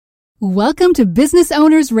Welcome to Business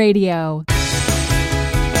Owners Radio.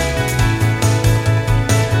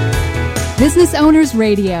 Business Owners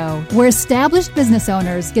Radio, where established business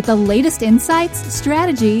owners get the latest insights,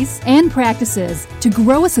 strategies, and practices to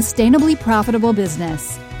grow a sustainably profitable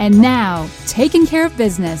business. And now, taking care of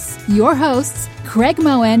business, your hosts, Craig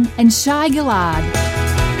Moen and Shai Gilad.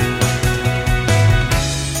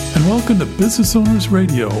 And welcome to Business Owners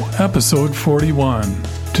Radio, episode 41.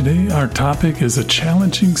 Today, our topic is a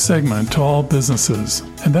challenging segment to all businesses,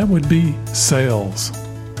 and that would be sales.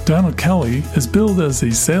 Donald Kelly is billed as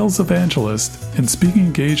a sales evangelist in speaking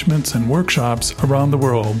engagements and workshops around the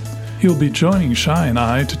world. He'll be joining Shai and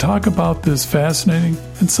I to talk about this fascinating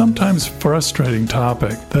and sometimes frustrating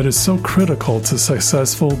topic that is so critical to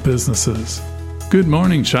successful businesses. Good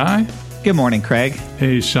morning, Shai. Good morning, Craig.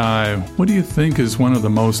 Hey, Shai, what do you think is one of the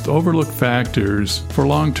most overlooked factors for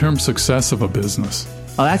long-term success of a business?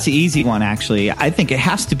 Well, that's the easy one, actually. I think it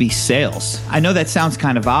has to be sales. I know that sounds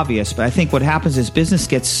kind of obvious, but I think what happens is business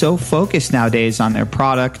gets so focused nowadays on their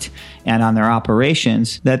product and on their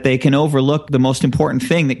operations that they can overlook the most important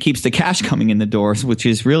thing that keeps the cash coming in the doors, which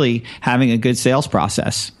is really having a good sales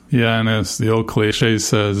process. Yeah, and as the old cliche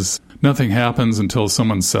says, nothing happens until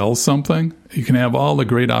someone sells something. You can have all the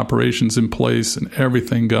great operations in place and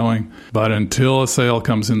everything going, but until a sale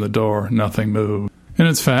comes in the door, nothing moves. And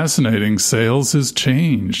it's fascinating. Sales has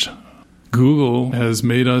changed. Google has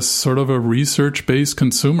made us sort of a research-based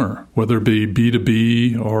consumer, whether it be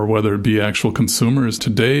B2B or whether it be actual consumers.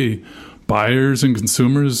 Today, buyers and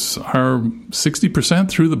consumers are 60%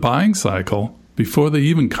 through the buying cycle before they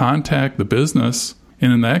even contact the business.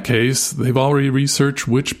 And in that case, they've already researched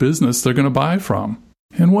which business they're going to buy from.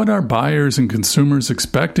 And what are buyers and consumers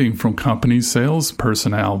expecting from company sales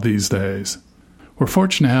personnel these days? We're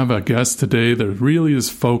fortunate to have a guest today that really is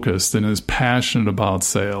focused and is passionate about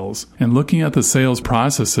sales and looking at the sales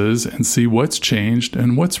processes and see what's changed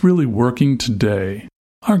and what's really working today.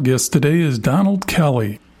 Our guest today is Donald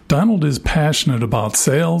Kelly. Donald is passionate about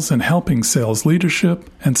sales and helping sales leadership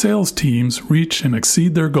and sales teams reach and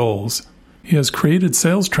exceed their goals. He has created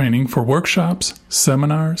sales training for workshops,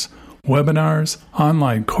 seminars, webinars,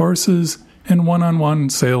 online courses, and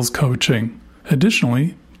one-on-one sales coaching.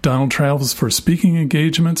 Additionally, Donald travels for speaking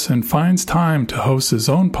engagements and finds time to host his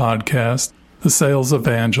own podcast, The Sales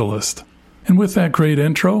Evangelist. And with that great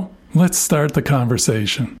intro, let's start the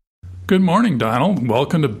conversation. Good morning, Donald.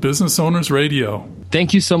 Welcome to Business Owners Radio.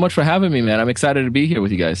 Thank you so much for having me, man. I'm excited to be here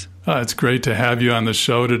with you guys. It's great to have you on the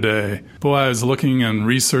show today. Boy, I was looking and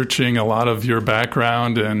researching a lot of your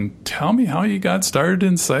background, and tell me how you got started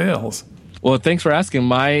in sales. Well, thanks for asking.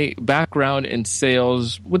 My background in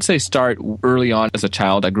sales would say start early on as a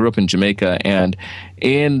child. I grew up in Jamaica, and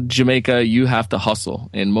in Jamaica, you have to hustle.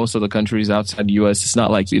 In most of the countries outside the U.S., it's not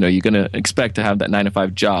like, you're going to expect to have that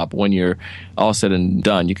 9-to-5 job when you're all said and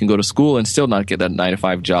done. You can go to school and still not get that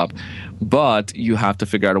 9-to-5 job, but you have to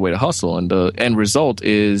figure out a way to hustle. And the end result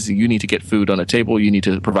is you need to get food on the table. You need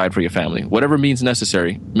to provide for your family. Whatever means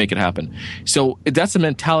necessary, make it happen. So that's the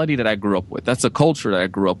mentality that I grew up with. That's the culture that I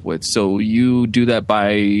grew up with. So you do that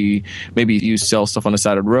by maybe you sell stuff on the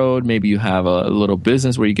side of the road. Maybe you have a little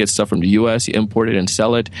business where you get stuff from the U.S., you import it and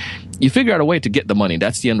sell it. You figure out a way to get the money.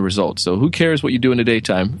 That's the end result. So who cares what you do in the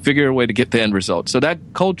daytime? Figure a way to get the end result. So that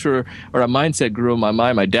culture or that mindset grew in my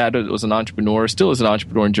mind. My dad was an entrepreneur, still is an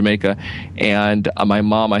entrepreneur in Jamaica. And my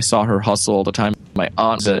mom, I saw her hustle all the time. My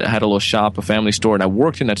aunt had a little shop, a family store, and I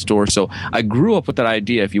worked in that store. So I grew up with that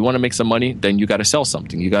idea. If you want to make some money, then you got to sell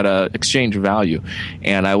something. You got to exchange value.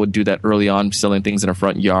 And I would do that early on, selling things in a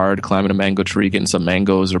front yard, climbing a mango tree, getting some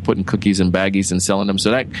mangoes, or putting cookies in baggies and selling them.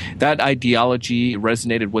 So that ideology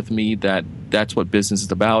resonated with me, that's what business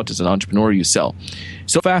is about. As an entrepreneur, you sell.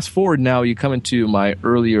 So fast forward now, you come into my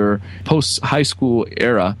earlier post-high school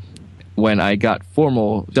era when I got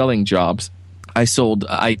formal selling jobs. I sold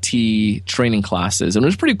IT training classes, and it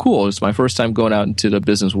was pretty cool. It was my first time going out into the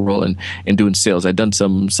business world and doing sales. I'd done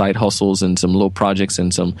some side hustles and some little projects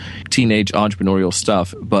and some teenage entrepreneurial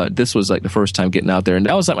stuff, but this was like the first time getting out there. And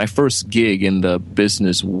that was like my first gig in the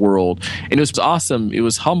business world. And it was awesome. It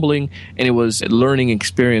was humbling, and it was a learning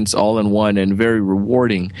experience all in one and very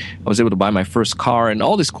rewarding. I was able to buy my first car and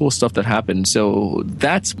all this cool stuff that happened. So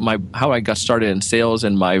that's how I got started in sales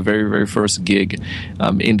and my very, very first gig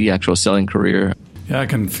in the actual selling career. Yeah, I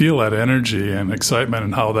can feel that energy and excitement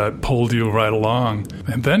and how that pulled you right along.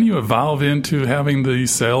 And then you evolve into having the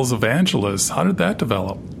sales evangelist. How did that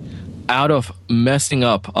develop? Out of messing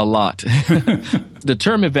up a lot. The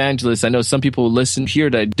term evangelist, I know some people listen here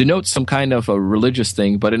that denotes some kind of a religious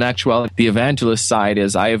thing, but in actuality, the evangelist side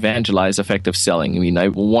is I evangelize effective selling. I mean, I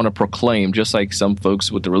want to proclaim, just like some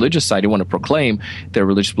folks with the religious side, they want to proclaim their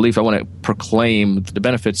religious belief. I want to proclaim the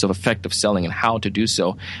benefits of effective selling and how to do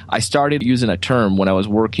so. I started using a term when I was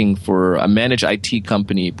working for a managed IT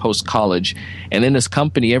company post-college. And in this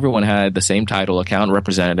company, everyone had the same title, account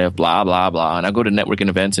representative, blah, blah, blah. And I go to networking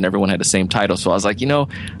events and everyone had the same title. So I was like,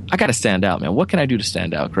 I got to stand out, man. What can I do to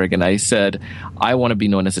stand out, Craig? And I said, I want to be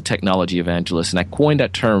known as a technology evangelist. And I coined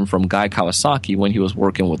that term from Guy Kawasaki when he was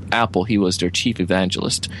working with Apple. He was their chief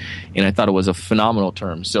evangelist. And I thought it was a phenomenal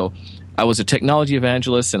term. So I was a technology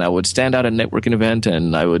evangelist, and I would stand out at a networking event,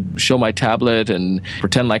 and I would show my tablet and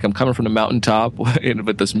pretend like I'm coming from the mountaintop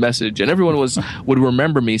with this message, and everyone would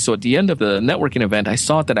remember me. So at the end of the networking event, I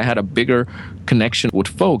saw that I had a bigger connection with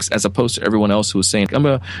folks as opposed to everyone else who was saying, I'm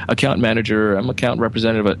an account manager, I'm an account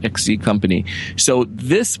representative at XZ company. So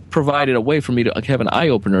this provided a way for me to have an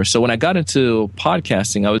eye-opener. So when I got into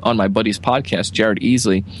podcasting, I was on my buddy's podcast, Jared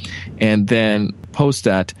Easley, and then post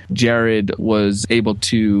that, Jared was able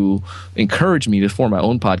to encourage me to form my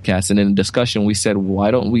own podcast. And in a discussion, we said,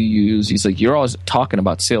 why don't we he's like, you're always talking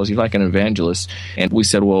about sales. You're like an evangelist. And we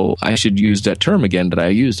said, well, I should use that term again that I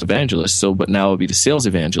used, evangelist. But now it would be the sales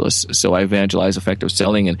evangelist. So I evangelize effective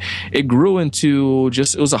selling. And it grew into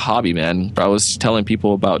it was a hobby, man. I was telling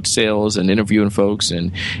people about sales and interviewing folks,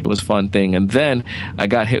 and it was a fun thing. And then I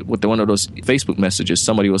got hit with one of those Facebook messages.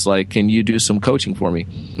 Somebody was like, can you do some coaching for me?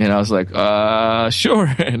 And I was like,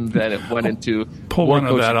 sure. And then it went into pull one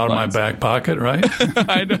of that out of my back pocket, right?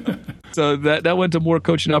 I know. So that went to more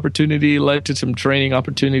coaching opportunity, led to some training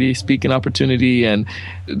opportunity, speaking opportunity, and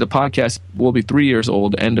the podcast will be 3 years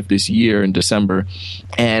old end of this year in December.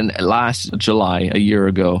 And last July, a year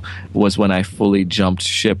ago, was when I fully jumped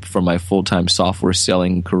ship from my full-time software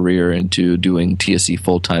selling career into doing TSC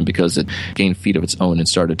full-time because it gained feet of its own and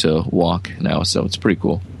started to walk now. So it's pretty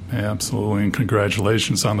cool. Yeah, absolutely. And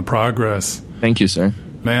congratulations on the progress. Thank you, sir.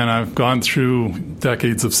 Man, I've gone through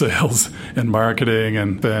decades of sales and marketing,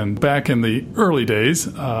 and then back in the early days,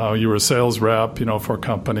 you were a sales rep, for a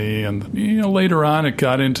company, and later on it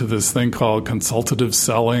got into this thing called consultative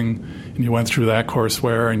selling, and you went through that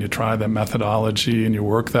courseware and you tried that methodology and you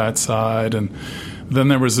worked that side, and then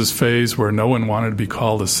there was this phase where no one wanted to be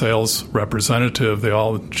called a sales representative. They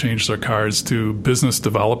all changed their cards to business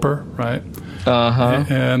developer, right? Uh-huh.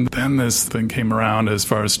 And then this thing came around as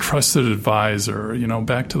far as trusted advisor,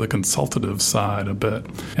 back to the consultative side a bit.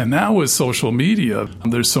 And now with social media,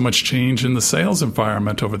 there's so much change in the sales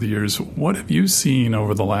environment over the years. What have you seen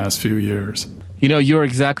over the last few years? You're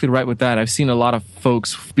exactly right with that. I've seen a lot of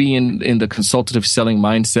folks be in the consultative selling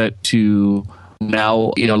mindset to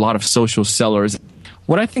now, a lot of social sellers.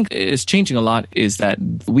 What I think is changing a lot is that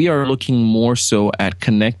we are looking more so at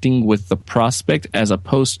connecting with the prospect as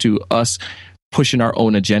opposed to us pushing our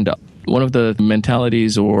own agenda. One of the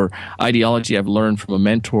mentalities or ideology I've learned from a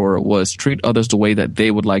mentor was treat others the way that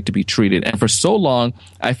they would like to be treated. And for so long,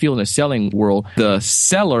 I feel in the selling world, the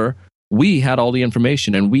seller, we had all the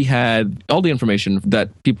information, and we had all the information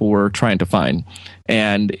that people were trying to find.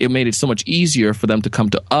 And it made it so much easier for them to come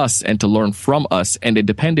to us and to learn from us, and it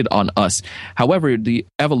depended on us. However, the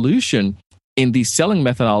evolution in these selling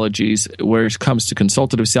methodologies, where it comes to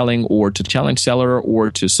consultative selling or to challenge seller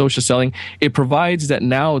or to social selling, it provides that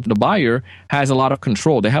now the buyer has a lot of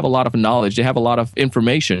control. They have a lot of knowledge. They have a lot of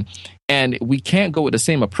information. And we can't go with the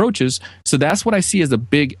same approaches. So that's what I see as a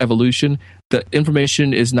big evolution. The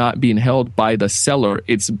information is not being held by the seller.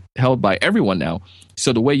 It's held by everyone now.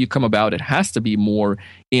 So the way you come about it has to be more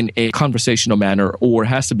in a conversational manner, or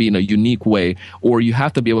has to be in a unique way, or you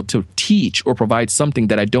have to be able to teach or provide something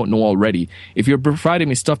that I don't know already. If you're providing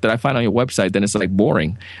me stuff that I find on your website, then it's like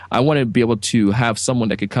boring. I want to be able to have someone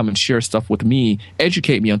that could come and share stuff with me,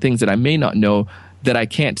 educate me on things that I may not know, that I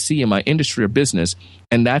can't see in my industry or business.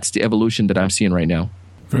 And that's the evolution that I'm seeing right now.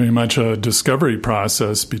 Very much a discovery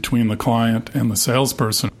process between the client and the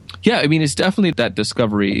salesperson. Yeah, I mean, it's definitely that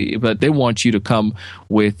discovery, but they want you to come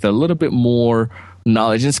with a little bit more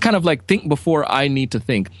knowledge. And it's kind of like think before I need to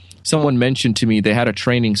think. Someone mentioned to me they had a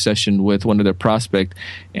training session with one of their prospects,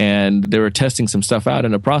 and they were testing some stuff out,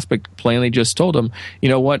 and the prospect plainly just told them, you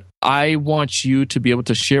know what, I want you to be able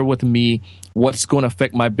to share with me what's going to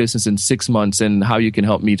affect my business in 6 months and how you can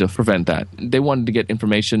help me to prevent that. They wanted to get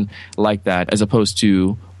information like that as opposed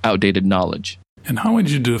to outdated knowledge. And how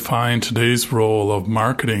would you define today's role of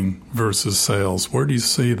marketing versus sales? Where do you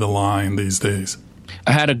see the line these days?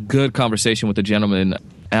 I had a good conversation with a gentleman,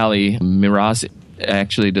 Ali Miraz.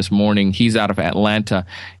 actually this morning. He's out of Atlanta,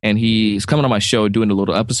 and he's coming on my show doing a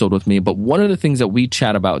little episode with me. But one of the things that we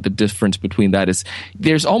chat about, the difference between that is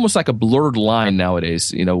there's almost like a blurred line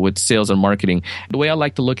nowadays, with sales and marketing. The way I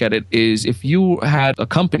like to look at it is if you had a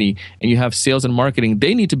company and you have sales and marketing,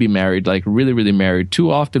 they need to be married, like really, really married.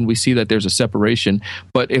 Too often we see that there's a separation.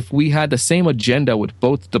 But if we had the same agenda with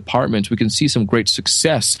both departments, we can see some great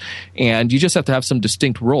success. And you just have to have some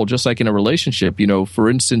distinct role, just like in a relationship. For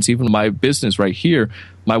instance, even my business right here,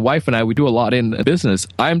 my wife and I, we do a lot in business.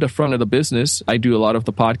 I'm the front of the business. I do a lot of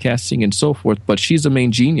the podcasting and so forth, but she's the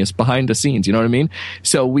main genius behind the scenes. You know what I mean?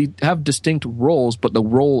 So we have distinct roles, but the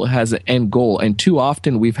role has an end goal. And too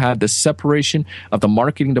often we've had the separation of the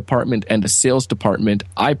marketing department and the sales department,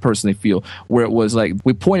 I personally feel, where it was like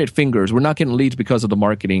we pointed fingers. We're not getting leads because of the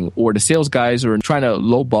marketing, or the sales guys are trying to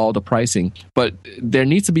lowball the pricing. But there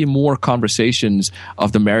needs to be more conversations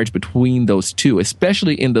of the marriage between those two,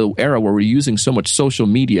 especially in the era where we're using so much social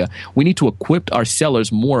media. We need to equip our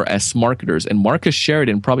sellers more as marketers. And Marcus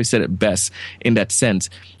Sheridan probably said it best in that sense.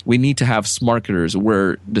 We need to have marketers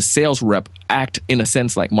where the sales rep act in a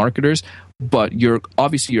sense like marketers, but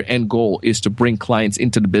obviously your end goal is to bring clients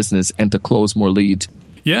into the business and to close more leads.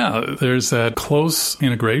 Yeah, there's that close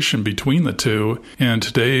integration between the two. And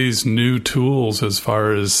today's new tools as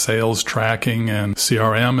far as sales tracking and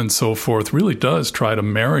CRM and so forth really does try to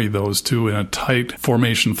marry those two in a tight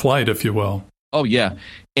formation flight, if you will. Oh, yeah.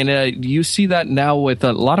 And you see that now with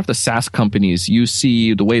a lot of the SaaS companies. You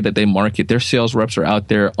see the way that they market. Their sales reps are out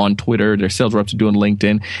there on Twitter. Their sales reps are doing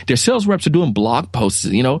LinkedIn. Their sales reps are doing blog posts.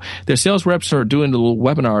 Their sales reps are doing little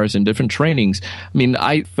webinars and different trainings. I mean,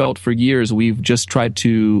 I felt for years we've just tried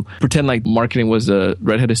to pretend like marketing was a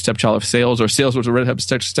redheaded stepchild of sales, or sales was a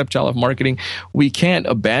redheaded stepchild of marketing. We can't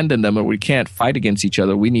abandon them, or we can't fight against each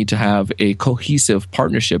other. We need to have a cohesive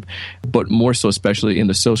partnership, but more so especially in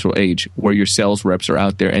the social age where your sales reps are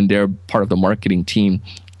out there and they're part of the marketing team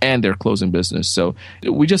and they're closing business. So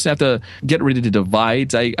we just have to get rid of the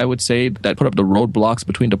divides, I would say, that put up the roadblocks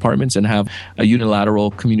between departments, and have a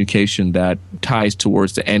unilateral communication that ties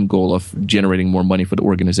towards the end goal of generating more money for the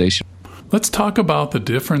organization. Let's talk about the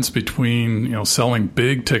difference between selling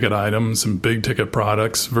big ticket items and big ticket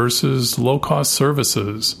products versus low cost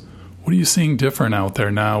services. What are you seeing different out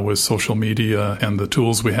there now with social media and the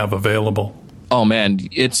tools we have available? Oh, man,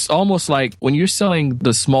 it's almost like when you're selling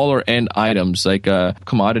the smaller end items, like a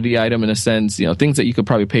commodity item in a sense, things that you could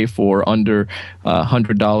probably pay for under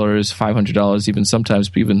 $100, $500, even sometimes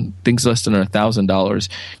even things less than $1,000,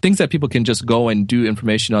 things that people can just go and do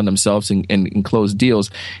information on themselves and close deals.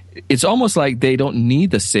 It's almost like they don't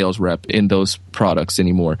need the sales rep in those products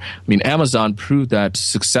anymore. I mean, Amazon proved that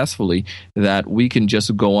successfully, that we can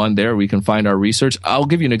just go on there, we can find our research. I'll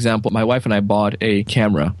give you an example. My wife and I bought a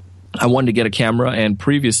camera. I wanted to get a camera, and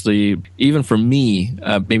previously, even for me,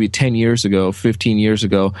 maybe 10 years ago, 15 years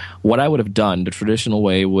ago, what I would have done the traditional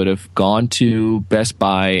way would have gone to Best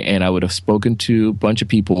Buy, and I would have spoken to a bunch of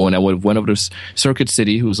people, and I would have went over to Circuit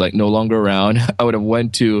City, who's like no longer around. I would have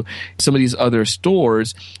went to some of these other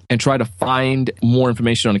stores and try to find more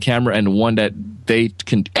information on a camera, and one that they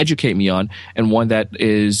can educate me on, and one that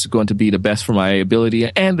is going to be the best for my ability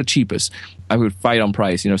and the cheapest. I would fight on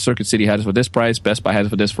price. Circuit City had it for this price, Best Buy had it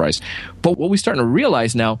for this price. But what we're starting to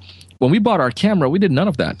realize now, when we bought our camera, we did none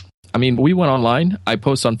of that. I mean, we went online, I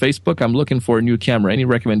post on Facebook, I'm looking for a new camera, any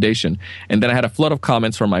recommendation? And then I had a flood of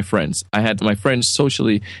comments from my friends. I had my friends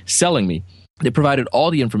socially selling me. They provided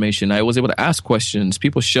all the information. I was able to ask questions.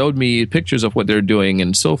 People showed me pictures of what they're doing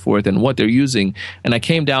and so forth and what they're using. And I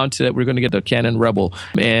came down to that we're going to get the Canon Rebel.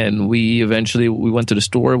 And we went to the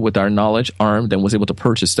store with our knowledge armed and was able to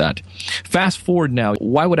purchase that. Fast forward now,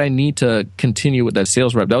 why would I need to continue with that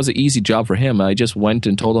sales rep? That was an easy job for him. I just went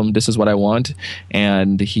and told him this is what I want.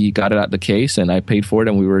 And he got it out the case and I paid for it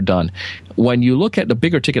and we were done. When you look at the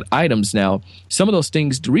bigger ticket items now, some of those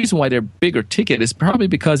things, the reason why they're bigger ticket is probably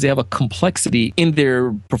because they have a complexity in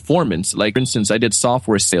their performance. Like, for instance, I did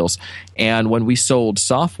software sales. And when we sold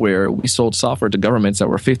software to governments that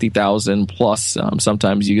were 50,000 plus.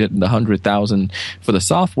 Sometimes you get the 100,000 for the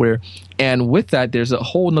software. And with that, there's a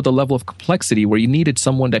whole nother level of complexity where you needed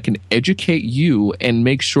someone that can educate you and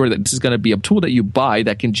make sure that this is going to be a tool that you buy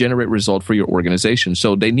that can generate result for your organization.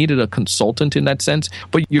 So they needed a consultant in that sense.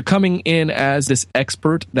 But you're coming in as this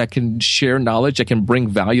expert that can share knowledge, that can bring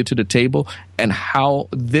value to the table, and how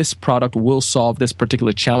this product will solve this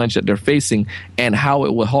particular challenge that they're facing and how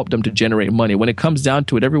it will help them to generate money. When it comes down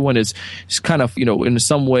to it, everyone is kind of, in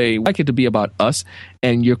some way, like it to be about us.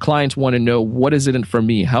 And your clients want to know, what is it in for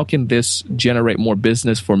me? How can this this generate more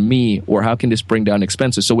business for me, or how can this bring down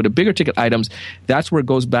expenses? So with the bigger ticket items, that's where it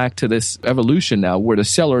goes back to this evolution now, where the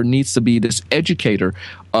seller needs to be this educator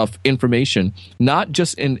of information, not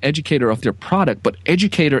just an educator of their product, but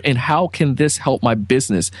educator in how can this help my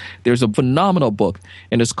business. There's a phenomenal book,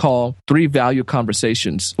 and it's called 3 Value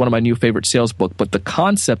Conversations, one of my new favorite sales books. But the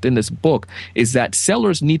concept in this book is that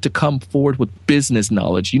sellers need to come forward with business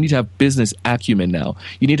knowledge. You need to have business acumen now.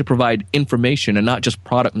 You need to provide information and not just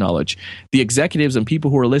product knowledge. The executives and people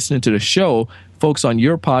who are listening to the show, folks on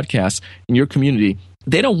your podcast, in your community,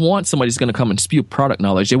 they don't want somebody who's going to come and spew product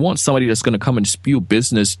knowledge. They want somebody that's going to come and spew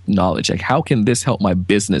business knowledge. Like, how can this help my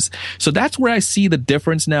business? So that's where I see the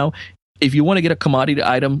difference now. If you want to get a commodity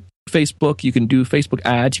item, Facebook, you can do Facebook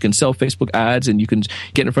ads, you can sell Facebook ads, and you can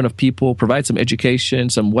get in front of people, provide some education,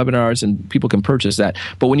 some webinars, and people can purchase that.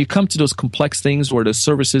 But when you come to those complex things or the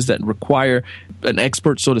services that require an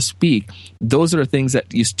expert, so to speak, those are the things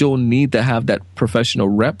that you still need to have that professional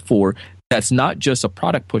rep for. That's not just a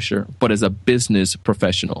product pusher, but as a business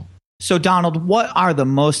professional. So, Donald, what are the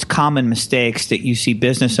most common mistakes that you see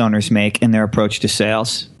business owners make in their approach to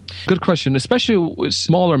sales? Good question. Especially with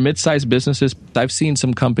small or mid-sized businesses, I've seen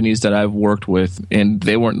some companies that I've worked with, and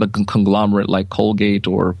they weren't like a conglomerate like Colgate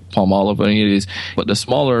or Palmolive or any of these. But the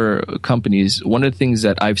smaller companies, one of the things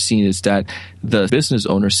that I've seen is that the business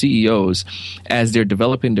owners, CEOs, as they're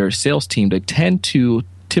developing their sales team, they tend to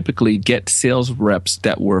typically get sales reps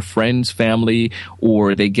that were friends, family,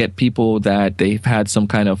 or they get people that they've had some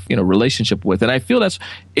kind of relationship with. And I feel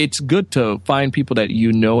it's good to find people that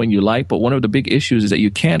you know and you like, but one of the big issues is that you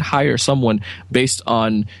can't hire someone based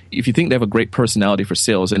on if you think they have a great personality for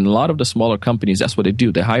sales. And a lot of the smaller companies, that's what they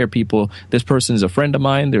do. They hire people. This person is a friend of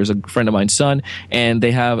mine. There's a friend of mine's son, and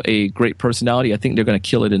they have a great personality. I think they're going to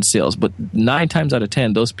kill it in sales. But 9 times out of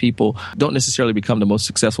 10, those people don't necessarily become the most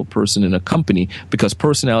successful person in a company because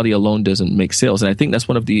personality alone doesn't make sales. And I think that's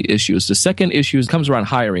one of the issues. The second issue comes around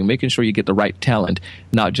hiring, making sure you get the right talent,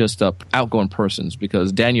 not just outgoing persons,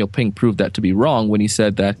 because Daniel Pink proved that to be wrong when he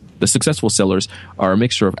said that the successful sellers are a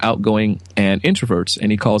mixture of outgoing and introverts,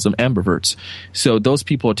 and he calls them ambiverts. So those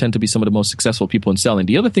people tend to be some of the most successful people in selling.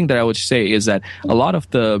 The other thing that I would say is that a lot of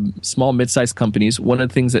the small, mid-sized companies, one of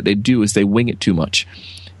the things that they do is they wing it too much.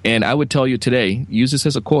 And I would tell you today, use this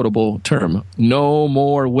as a quotable term, no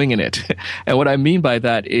more winging it. And what I mean by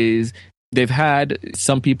that is they've had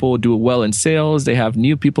some people do well in sales. They have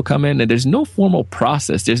new people come in, and there's no formal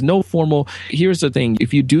process. There's no formal, here's the thing.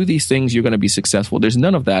 If you do these things, you're going to be successful. There's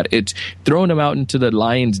none of that. It's throwing them out into the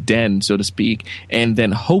lion's den, so to speak, and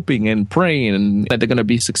then hoping and praying that they're going to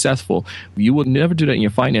be successful. You will never do that in your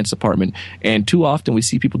finance department. And too often we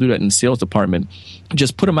see people do that in the sales department.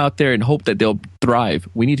 Just put them out there and hope that they'll thrive.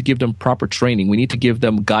 We need to give them proper training. We need to give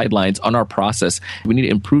them guidelines on our process. We need to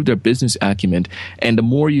improve their business acumen. And the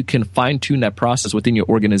more you can fine-tune that process within your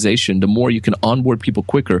organization, the more you can onboard people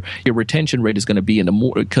quicker. Your retention rate is going to be, and the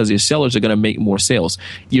more, because your sellers are going to make more sales.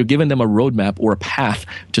 You're giving them a roadmap or a path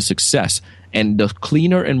to success. And the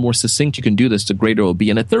cleaner and more succinct you can do this, the greater it will be.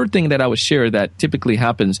 And the third thing that I would share that typically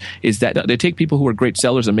happens is that they take people who are great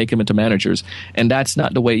sellers and make them into managers. And that's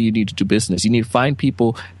not the way you need to do business. You need to find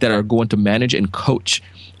people that are going to manage and coach.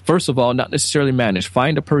 First of all, not necessarily manage.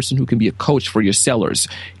 Find a person who can be a coach for your sellers.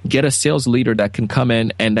 Get a sales leader that can come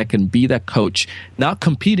in and that can be that coach, not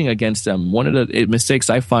competing against them. One of the mistakes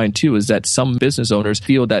I find too is that some business owners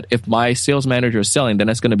feel that if my sales manager is selling, then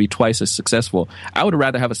that's going to be twice as successful. I would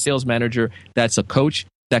rather have a sales manager that's a coach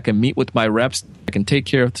that can meet with my reps, that can take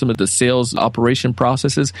care of some of the sales operation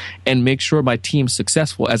processes and make sure my team's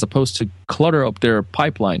successful as opposed to clutter up their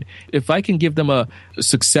pipeline. If I can give them a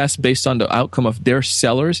success based on the outcome of their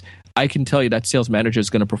sellers, I can tell you that sales manager is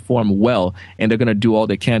going to perform well, and they're going to do all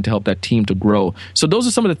they can to help that team to grow. So those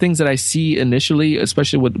are some of the things that I see initially,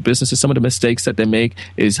 especially with businesses. Some of the mistakes that they make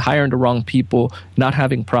is hiring the wrong people, not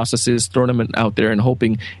having processes, throwing them out there and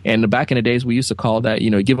hoping. And back in the days, we used to call that,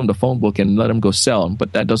 give them the phone book and let them go sell.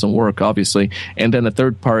 But that doesn't work, obviously. And then the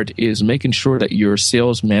third part is making sure that your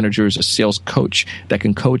sales manager is a sales coach that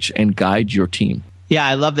can coach and guide your team. Yeah,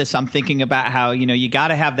 I love this. I'm thinking about how, you got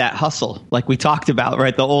to have that hustle, like we talked about,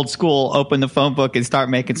 right? The old school, open the phone book and start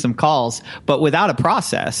making some calls. But without a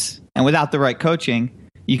process and without the right coaching,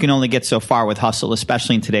 you can only get so far with hustle,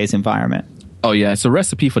 especially in today's environment. Oh, yeah. It's a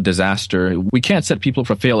recipe for disaster. We can't set people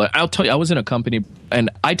for failure. I'll tell you, I was in a company And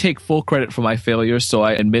I take full credit for my failures, so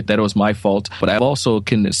I admit that it was my fault. But I also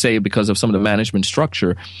can say, because of some of the management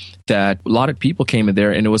structure, that a lot of people came in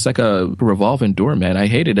there and it was like a revolving door, man. I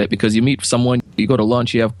hated it because you meet someone, you go to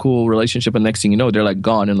lunch, you have a cool relationship, and next thing you know, they're like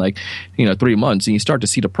gone in 3 months. And you start to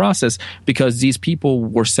see the process because these people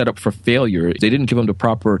were set up for failure. They didn't give them the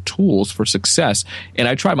proper tools for success. And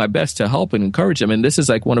I try my best to help and encourage them. And this is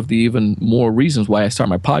like one of the even more reasons why I start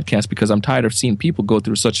my podcast, because I'm tired of seeing people go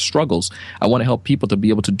through such struggles. I want to help people to be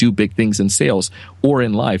able to do big things in sales or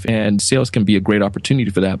in life. And sales can be a great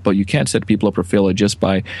opportunity for that. But you can't set people up for failure just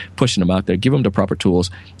by pushing them out there. Give them the proper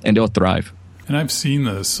tools and they'll thrive. And I've seen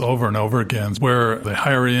this over and over again where they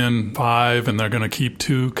hire in 5 and they're going to keep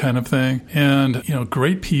 2 kind of thing. And,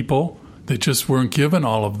 great people, they just weren't given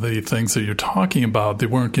all of the things that you're talking about. They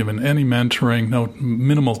weren't given any mentoring, no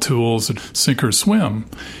minimal tools, sink or swim.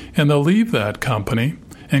 And they'll leave that company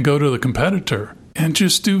and go to the competitor and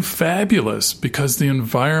just do fabulous because the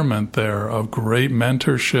environment there of great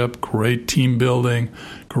mentorship, great team building,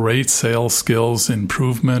 great sales skills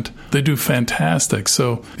improvement, they do fantastic.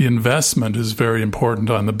 So the investment is very important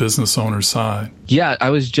on the business owner's side. Yeah, I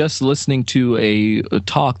was just listening to a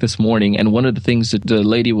talk this morning, and one of the things that the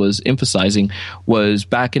lady was emphasizing was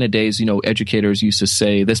back in the days, educators used to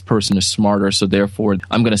say, this person is smarter, so therefore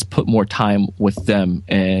I'm going to put more time with them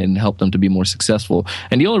and help them to be more successful.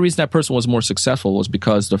 And the only reason that person was more successful was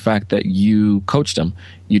because the fact that you coached them.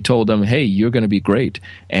 You told them, hey, you're going to be great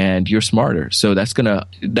and you're smarter. So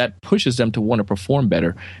that pushes them to want to perform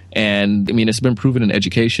better. And I mean, it's been proven in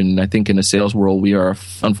education. I think in the sales world, we are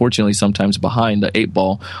unfortunately sometimes behind the 8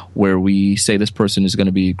 ball where we say this person is going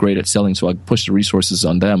to be great at selling, so I push the resources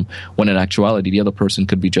on them, when in actuality, the other person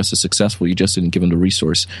could be just as successful. You just didn't give them the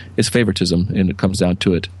resource. It's favoritism, and it comes down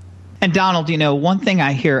to it. And Donald, one thing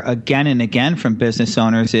I hear again and again from business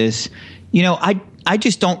owners is, I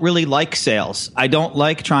just don't really like sales. I don't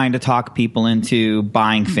like trying to talk people into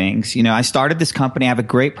buying things. I started this company. I have a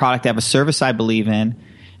great product. I have a service I believe in,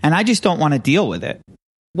 and I just don't want to deal with it.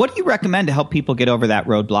 What do you recommend to help people get over that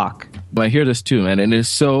roadblock? I hear this too, man, and it's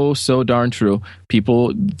so darn true.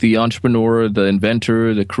 People, the entrepreneur, the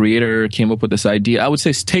inventor, the creator came up with this idea. I would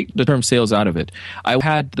say take the term sales out of it. I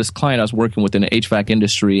had this client I was working with in the HVAC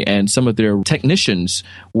industry, and some of their technicians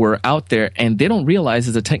were out there, and they don't realize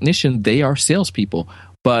as a technician, they are salespeople.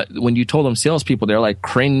 But when you told them salespeople, they're like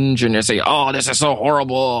cringe and they say, oh, this is so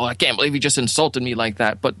horrible. I can't believe you just insulted me like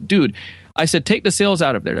that. But dude, I said, take the sales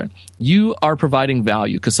out of there. You are providing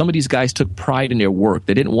value because some of these guys took pride in their work.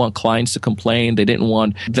 They didn't want clients to complain. They didn't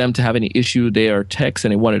want them to have any issue. They are techs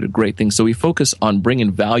and they wanted a great thing. So we focus on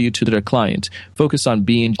bringing value to their clients, focus on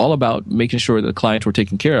being all about making sure that the clients were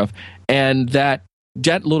taken care of. And that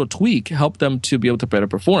little tweak helped them to be able to better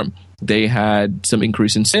perform. They had some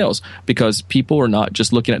increase in sales because people are not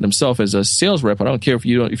just looking at themselves as a sales rep. I don't care if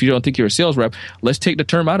you don't think you're a sales rep. Let's take the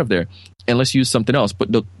term out of there and let's use something else.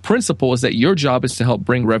 But the principle is that your job is to help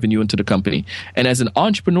bring revenue into the company. And as an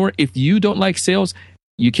entrepreneur, if you don't like sales,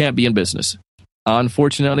 you can't be in business.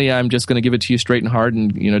 Unfortunately, I'm just going to give it to you straight and hard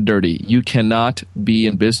and dirty. You cannot be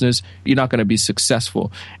in business. You're not going to be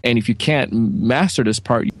successful. And if you can't master this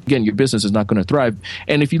part, again, your business is not going to thrive.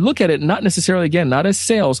 And if you look at it, not necessarily, again, not as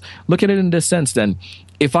sales, look at it in this sense then.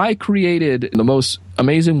 If I created the most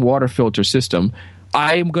amazing water filter system,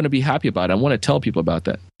 I'm going to be happy about it. I want to tell people about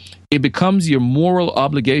that. It becomes your moral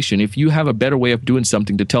obligation if you have a better way of doing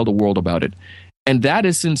something to tell the world about it. And that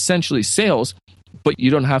is essentially sales. But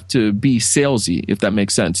you don't have to be salesy, if that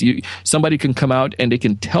makes sense. Somebody can come out and they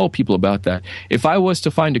can tell people about that. If I was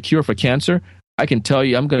to find a cure for cancer, I can tell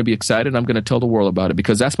you I'm going to be excited. I'm going to tell the world about it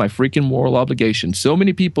because that's my freaking moral obligation. So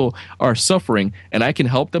many people are suffering and I can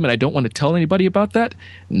help them and I don't want to tell anybody about that.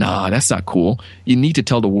 Nah, that's not cool. You need to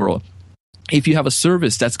tell the world. If you have a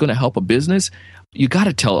service that's going to help a business, you got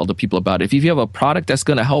to tell other people about it. If you have a product that's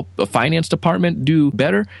going to help a finance department do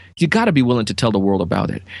better, you got to be willing to tell the world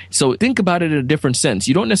about it. So think about it in a different sense.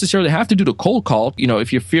 You don't necessarily have to do the cold call,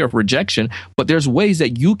 if you fear of rejection, but there's ways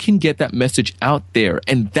that you can get that message out there.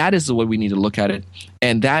 And that is the way we need to look at it.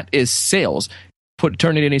 And that is sales.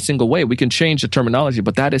 Turn it any single way. We can change the terminology,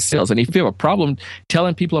 but that is sales. And if you have a problem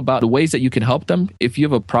telling people about the ways that you can help them, if you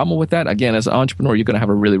have a problem with that, again, as an entrepreneur, you're going to have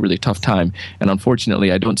a really, really tough time. And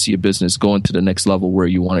unfortunately, I don't see a business going to the next level where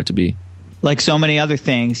you want it to be. Like so many other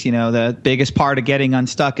things, the biggest part of getting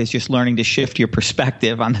unstuck is just learning to shift your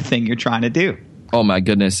perspective on the thing you're trying to do. Oh, my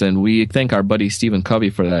goodness. And we thank our buddy Stephen Covey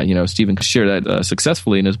for that. Stephen shared that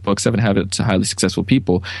successfully in his book, 7 Habits of Highly Successful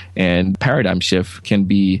People. And paradigm shift can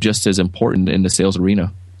be just as important in the sales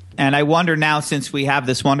arena. And I wonder now, since we have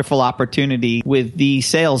this wonderful opportunity with the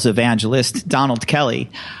sales evangelist, Donald Kelly.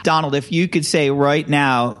 Donald, if you could say right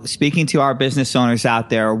now, speaking to our business owners out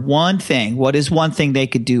there, one thing, what is one thing they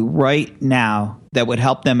could do right now that would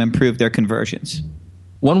help them improve their conversions?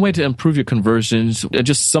 One way to improve your conversions,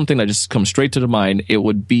 just something that just comes straight to the mind, it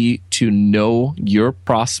would be to know your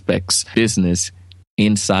prospect's business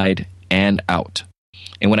inside and out.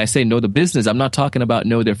 And when I say know the business, I'm not talking about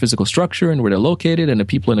know their physical structure and where they're located and the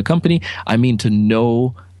people in the company. I mean to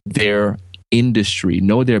know their industry,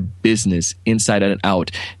 know their business inside and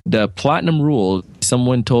out. The platinum rule,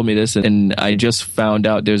 someone told me this and I just found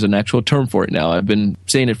out there's an actual term for it now. I've been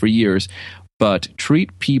saying it for years, but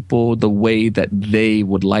treat people the way that they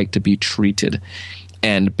would like to be treated.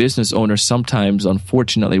 And business owners, sometimes,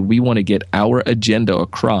 unfortunately, we want to get our agenda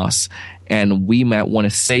across and we might want to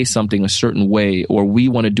say something a certain way, or we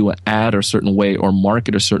want to do an ad a certain way or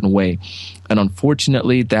market a certain way. And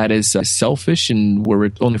unfortunately, that is selfish and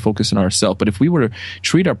we're only focusing on ourselves. But if we were to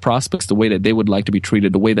treat our prospects the way that they would like to be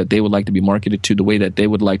treated, the way that they would like to be marketed to, the way that they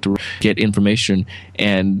would like to get information,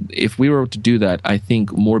 and if we were to do that, I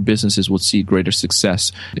think more businesses would see greater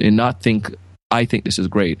success and not think, I think this is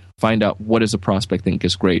great. Find out what does the prospect think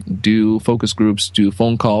is great. Do focus groups, do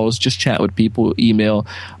phone calls, just chat with people, email,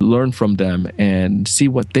 learn from them and see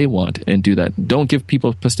what they want and do that. Don't give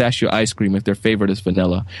people pistachio ice cream if their favorite is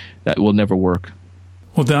vanilla. That will never work.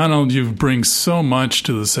 Well, Donald, you bring so much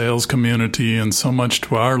to the sales community and so much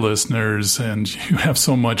to our listeners, and you have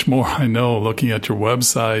so much more, I know, looking at your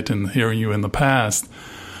website and hearing you in the past.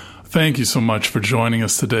 Thank you so much for joining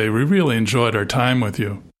us today. We really enjoyed our time with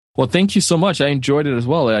you. Well, thank you so much. I enjoyed it as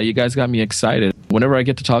well. You guys got me excited. Whenever I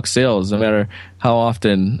get to talk sales, no matter how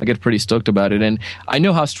often, I get pretty stoked about it. And I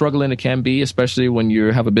know how struggling it can be, especially when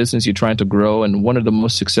you have a business you're trying to grow. And one of the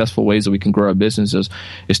most successful ways that we can grow our business is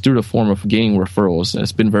through the form of gaining referrals. And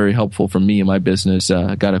it's been very helpful for me and my business.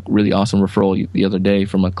 I got a really awesome referral the other day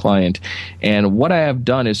from a client. And what I have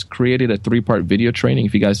done is created a 3-part video training,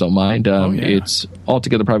 if you guys don't mind. It's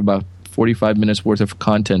altogether probably about 45 minutes worth of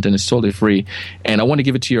content, and it's totally free. And I want to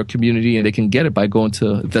give it to your community, and they can get it by going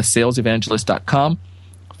to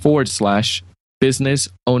thesalesevangelist.com/business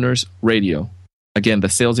owners radio. Again,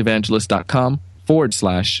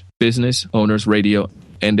 thesalesevangelist.com/business owners radio.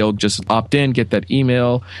 And they'll just opt in, get that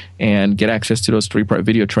email, and get access to those 3-part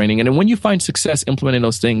video training. And then when you find success implementing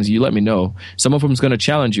those things, you let me know. Some of them is going to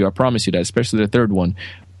challenge you. I promise you that, especially the third one.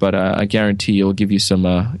 But I guarantee it'll give you some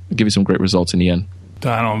great results in the end.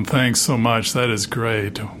 Donald, thanks so much. That is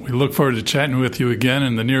great. We look forward to chatting with you again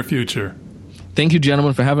in the near future. Thank you,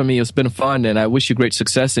 gentlemen, for having me. It's been fun, and I wish you great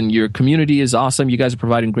success. And your community is awesome. You guys are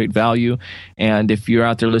providing great value. And if you're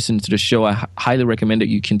out there listening to the show, I highly recommend that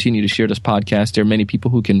you continue to share this podcast. There are many people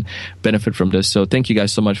who can benefit from this. So thank you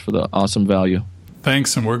guys so much for the awesome value.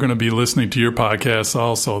 Thanks, and we're going to be listening to your podcasts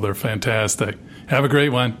also. They're fantastic. Have a great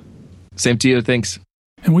one. Same to you. Thanks.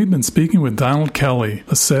 And we've been speaking with Donald Kelly,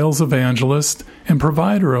 a sales evangelist and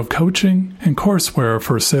provider of coaching and courseware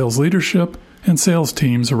for sales leadership and sales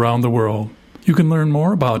teams around the world. You can learn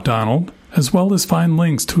more about Donald, as well as find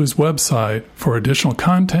links to his website for additional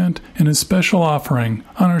content and his special offering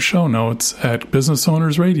on our show notes at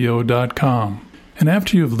businessownersradio.com. And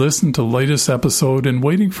after you've listened to the latest episode and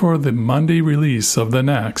waiting for the Monday release of the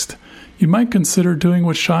next, you might consider doing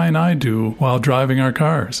what Shai and I do while driving our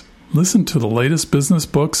cars. Listen to the latest business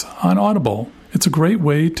books on Audible. It's a great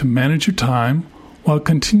way to manage your time while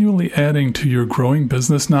continually adding to your growing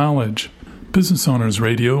business knowledge. Business Owners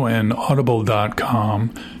Radio and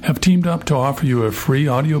Audible.com have teamed up to offer you a free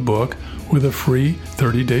audiobook with a free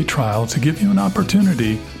 30-day trial to give you an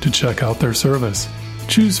opportunity to check out their service.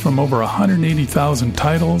 Choose from over 180,000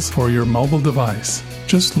 titles for your mobile device.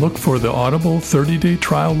 Just look for the Audible 30-day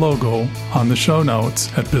trial logo on the show notes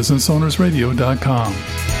at businessownersradio.com.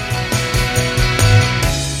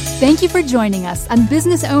 Thank you for joining us on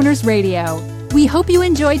Business Owners Radio. We hope you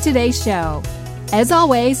enjoyed today's show. As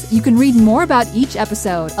always, you can read more about each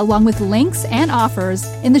episode along with links and offers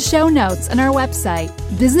in the show notes on our website,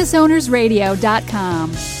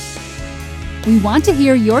 businessownersradio.com. We want to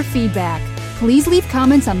hear your feedback. Please leave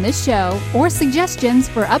comments on this show or suggestions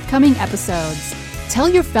for upcoming episodes. Tell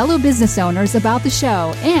your fellow business owners about the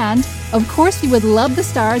show, and, of course, we would love the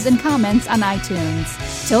stars and comments on iTunes.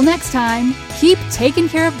 Till next time, keep taking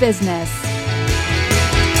care of business.